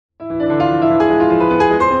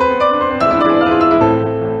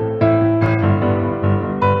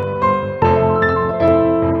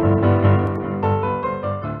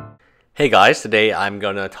Hey guys, today I'm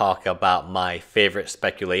going to talk about my favorite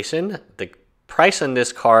speculation. The price on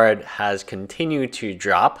this card has continued to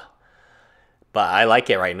drop, but I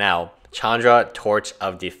like it right now. Chandra, Torch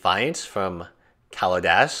of Defiance from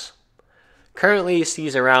Kaladas. Currently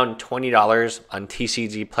sees around $20 on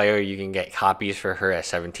TCG Player. You can get copies for her at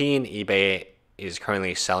 $17. eBay is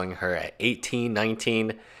currently selling her at $18,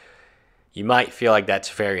 $19. You might feel like that's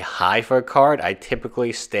very high for a card. I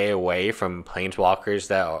typically stay away from planeswalkers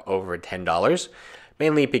that are over $10,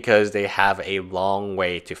 mainly because they have a long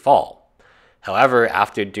way to fall. However,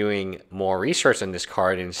 after doing more research on this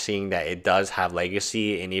card and seeing that it does have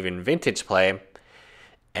legacy and even vintage play,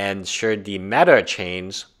 and should the meta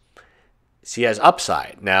change, she has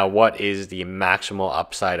upside. Now, what is the maximal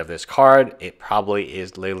upside of this card? It probably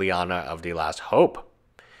is Liliana of the Last Hope,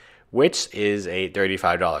 which is a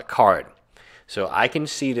 $35 card. So I can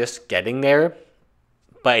see this getting there,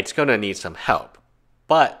 but it's going to need some help.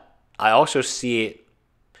 But I also see it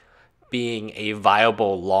being a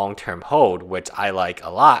viable long-term hold, which I like a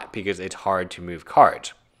lot because it's hard to move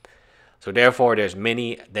cards. So therefore, there's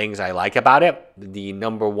many things I like about it. The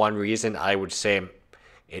number one reason I would say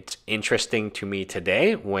it's interesting to me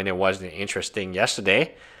today when it wasn't interesting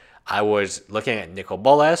yesterday, I was looking at Nicol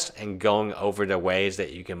Bolas and going over the ways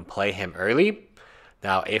that you can play him early.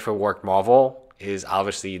 Now, Aetherwork Marvel is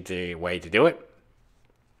obviously the way to do it.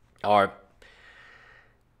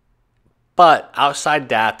 But outside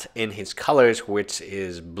that, in his colors, which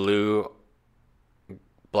is blue,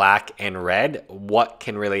 black, and red, what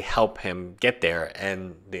can really help him get there?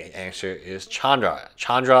 And the answer is Chandra.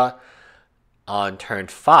 Chandra, on turn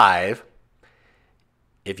 5,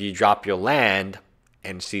 if you drop your land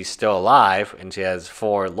and she's still alive and she has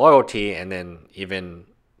 4 loyalty and then even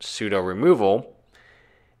pseudo removal,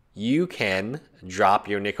 you can drop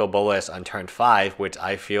your Nicol Bolas on turn 5, which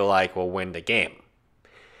I feel like will win the game.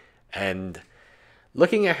 And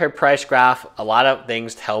looking at her price graph, a lot of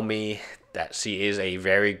things tell me that she is a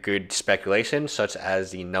very good speculation, such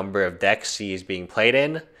as the number of decks she is being played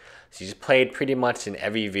in. She's played pretty much in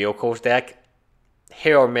every vehicles deck.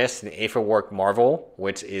 Hit or miss in Aetherwork Marvel,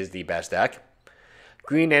 which is the best deck.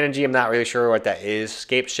 Green Energy, I'm not really sure what that is.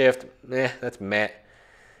 Scapeshift, that's meh.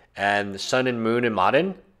 And Sun and Moon and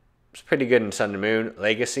Modern, it's pretty good in Sun and Moon.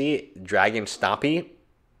 Legacy, Dragon Stompy,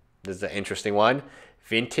 this is an interesting one.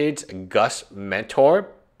 Vintage, Gus Mentor,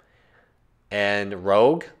 and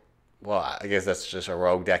Rogue. Well, I guess that's just a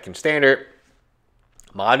Rogue deck in Standard.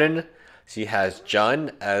 Modern, she has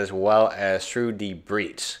Jun as well as Through the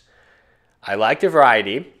Breach. I like the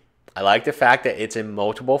variety. I like the fact that it's in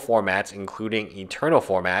multiple formats, including Eternal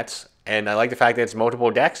formats. And I like the fact that it's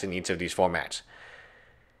multiple decks in each of these formats.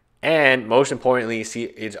 And most importantly,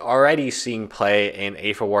 it's already seeing play in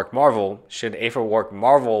Aetherwork Marvel. Should Aetherwork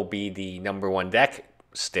Marvel be the number 1 deck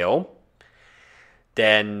still,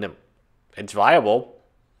 then it's viable.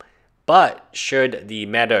 But should the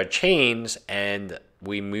meta change and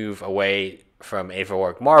we move away from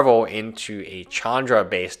Aetherwork Marvel into a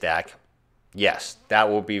Chandra-based deck, yes, that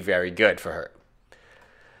will be very good for her.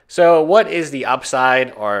 So what is the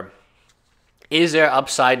upside, or is there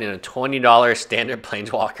upside in a $20 standard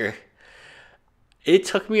planeswalker? It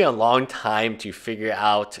took me a long time to figure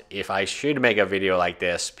out if I should make a video like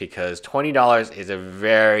this because $20 is a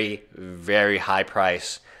very, very high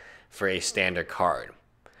price for a standard card.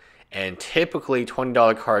 And typically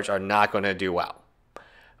 $20 cards are not going to do well.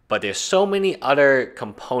 But there's so many other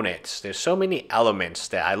components, there's so many elements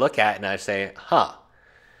that I look at and I say,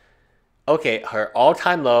 okay, her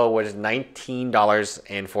all-time low was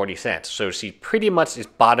 $19.40. So she pretty much is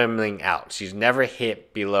bottoming out. She's never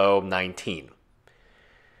hit below 19.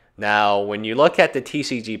 Now, when you look at the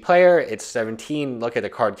TCG Player, it's 17. Look at the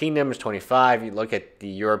Card Kingdom, it's 25. You look at the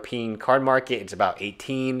European card market, it's about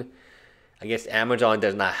 18. I guess Amazon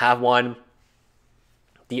does not have one.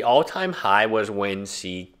 The all-time high was when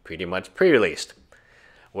she pretty much pre-released,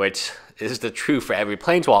 which is the truth for every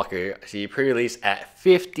planeswalker. She pre-released at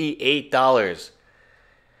 $58.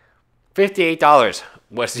 $58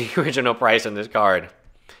 was the original price on this card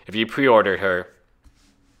if you pre-ordered her,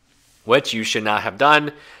 which you should not have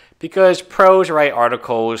done because pros write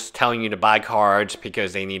articles telling you to buy cards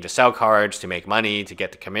because they need to sell cards to make money, to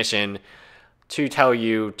get the commission, to tell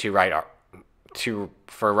you to write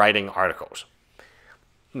for writing articles.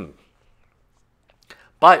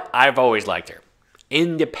 But I've always liked her.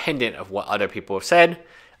 Independent of what other people have said,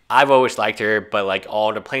 I've always liked her, but like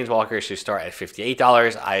all the planeswalkers who start at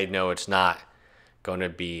 $58, I know it's not going to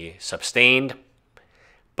be sustained.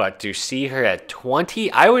 But to see her at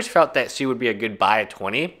 20, I always felt that she would be a good buy at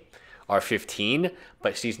 20, or 15,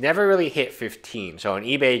 but she's never really hit 15. So on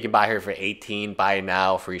eBay, you can buy her for 18, buy it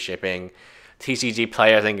now, free shipping. TCG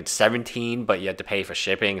Player, I think it's 17, but you have to pay for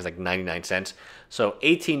shipping. It's like 99 cents. So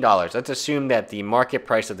 $18. Let's assume that the market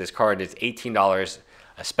price of this card is $18,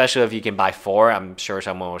 especially if you can buy 4. I'm sure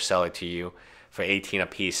someone will sell it to you for 18 a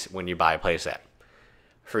piece when you buy a playset.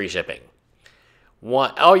 Free shipping.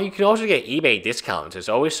 Oh, you can also get eBay discounts. There's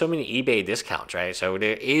always so many eBay discounts, right? So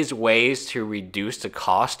there is ways to reduce the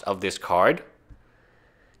cost of this card.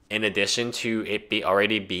 In addition to it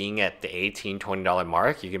already being at the $18, $20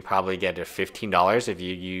 mark, you can probably get it $15 if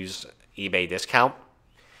you use eBay discount.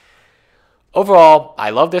 Overall, I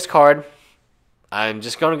love this card. I'm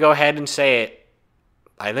just going to go ahead and say it.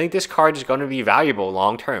 I think this card is going to be valuable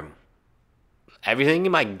long term. Everything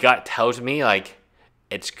in my gut tells me like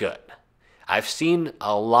it's good. I've seen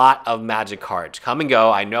a lot of Magic cards come and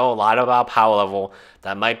go. I know a lot about power level.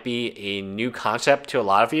 That might be a new concept to a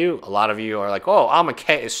lot of you. A lot of you are like, oh,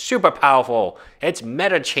 Amonkhet is super powerful. It's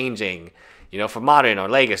meta changing, for Modern or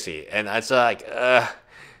Legacy. And it's like,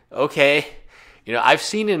 okay. I've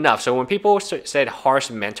seen enough. So when people said Harsh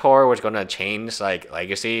Mentor was going to change like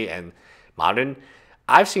Legacy and Modern,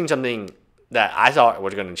 I've seen something that I thought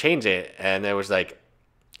was going to change it. And it was like,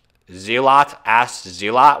 Zealot Ask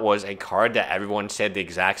Zealot was a card that everyone said the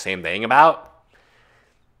exact same thing about.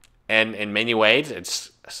 And in many ways, it's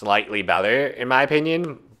slightly better, in my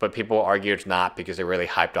opinion. But people argue it's not because they're really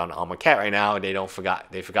hyped on Amonkhet right now. And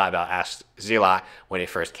they forgot about Ask Zealot when it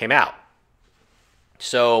first came out.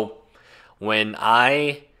 So when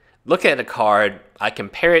I look at a card, I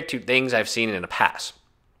compare it to things I've seen in the past.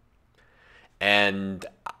 And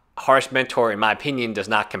Harsh Mentor, in my opinion, does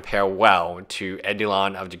not compare well to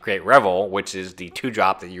Eidolon of the Great Revel, which is the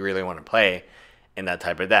 2-drop that you really want to play in that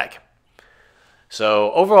type of deck.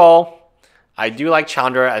 So overall, I do like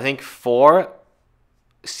Chandra. I think 4,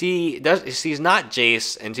 she's not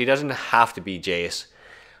Jace, and she doesn't have to be Jace.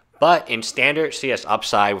 But in Standard, she has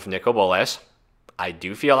upside with Nicol Bolas. I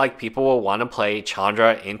do feel like people will want to play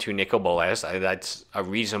Chandra into Nicol Bolas. That's a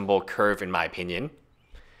reasonable curve, in my opinion.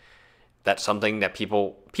 That's something that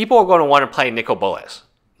people are going to want to play Nicol Bolas.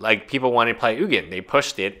 Like people want to play Ugin. They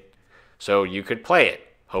pushed it so you could play it.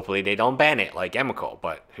 Hopefully they don't ban it like Emrakul,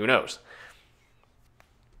 but who knows.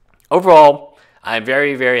 Overall, I'm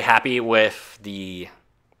very, very happy with the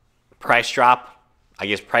price drop. I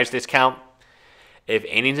guess price discount. If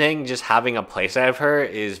anything, just having a playset of her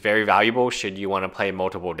is very valuable should you want to play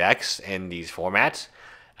multiple decks in these formats.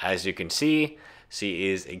 As you can see, she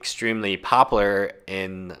is extremely popular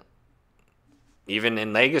even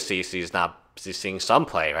in Legacy. She's seeing some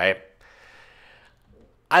play, right?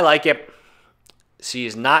 I like it.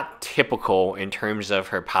 She's not typical in terms of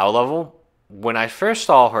her power level. When I first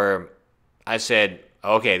saw her, I said,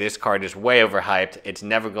 okay, this card is way overhyped. It's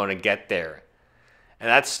never going to get there. And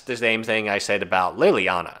that's the same thing I said about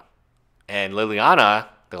Liliana. And Liliana,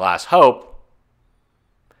 The Last Hope,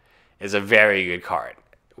 is a very good card.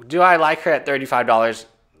 Do I like her at $35?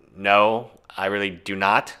 No, I really do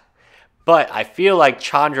not. But I feel like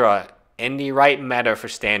Chandra, in the right meta for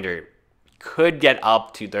Standard, could get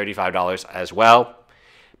up to $35 as well.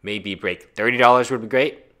 Maybe break $30 would be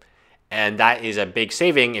great. And that is a big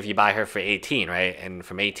saving if you buy her for 18, right? And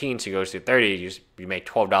from 18 she goes to 30, you make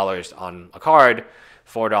 $12 on a card.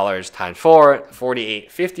 $4 times 4,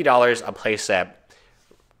 $48, $50 a playset,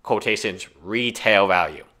 quotations, retail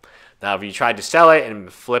value. Now, if you tried to sell it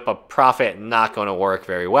and flip a profit, not going to work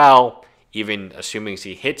very well, even assuming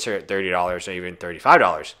she hits her at $30 or even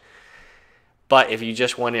 $35. But if you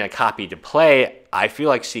just wanted a copy to play, I feel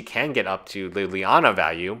like she can get up to Liliana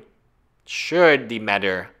value, should the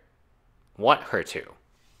meta want her to.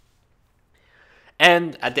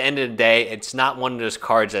 And at the end of the day, it's not one of those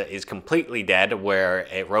cards that is completely dead where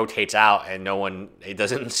it rotates out and it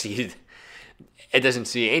doesn't see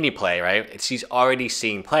any play, right? She's already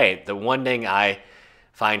seeing play. The one thing I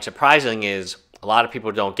find surprising is a lot of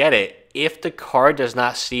people don't get it. If the card does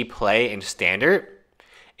not see play in Standard,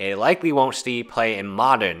 it likely won't see play in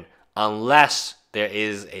Modern unless there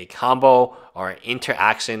is a combo or an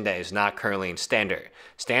interaction that is not currently in Standard.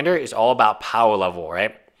 Standard is all about power level,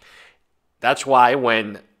 right? That's why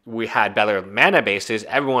when we had better mana bases,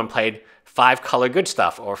 everyone played 5-color good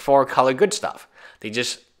stuff or 4-color good stuff. They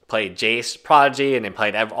just played Jace, Prodigy, and they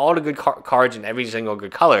played all the good cards in every single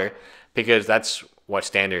good color because that's what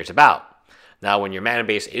Standard is about. Now, when your mana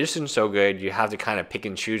base isn't so good, you have to kind of pick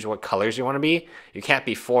and choose what colors you want to be. You can't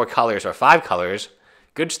be 4 colors or 5 colors,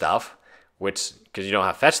 good stuff, because you don't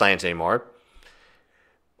have fetch lands anymore,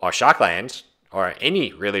 or shock lands, or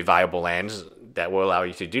any really viable lands that will allow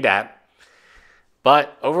you to do that.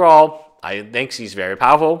 But overall, I think she's very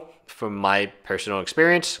powerful. from my personal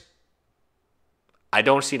experience, I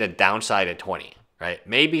don't see the downside at 20, right?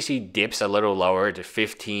 Maybe she dips a little lower to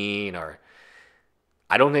 15, or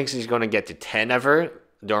I don't think she's going to get to 10 ever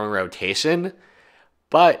during rotation.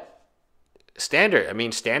 But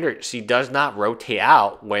standard, she does not rotate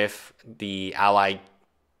out with the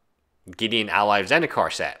Gideon Ally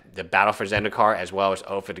Zendikar set. The Battle for Zendikar as well as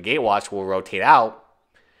O for the Gatewatch will rotate out.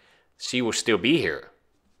 She will still be here.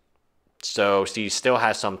 So she still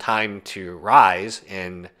has some time to rise,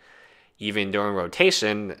 and even during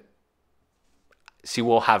rotation, she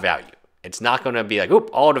will have value. It's not going to be like,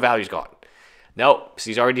 oop, all the value's gone. Nope,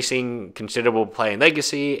 she's already seen considerable play in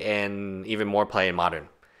Legacy and even more play in Modern.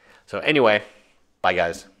 So anyway, bye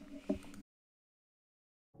guys.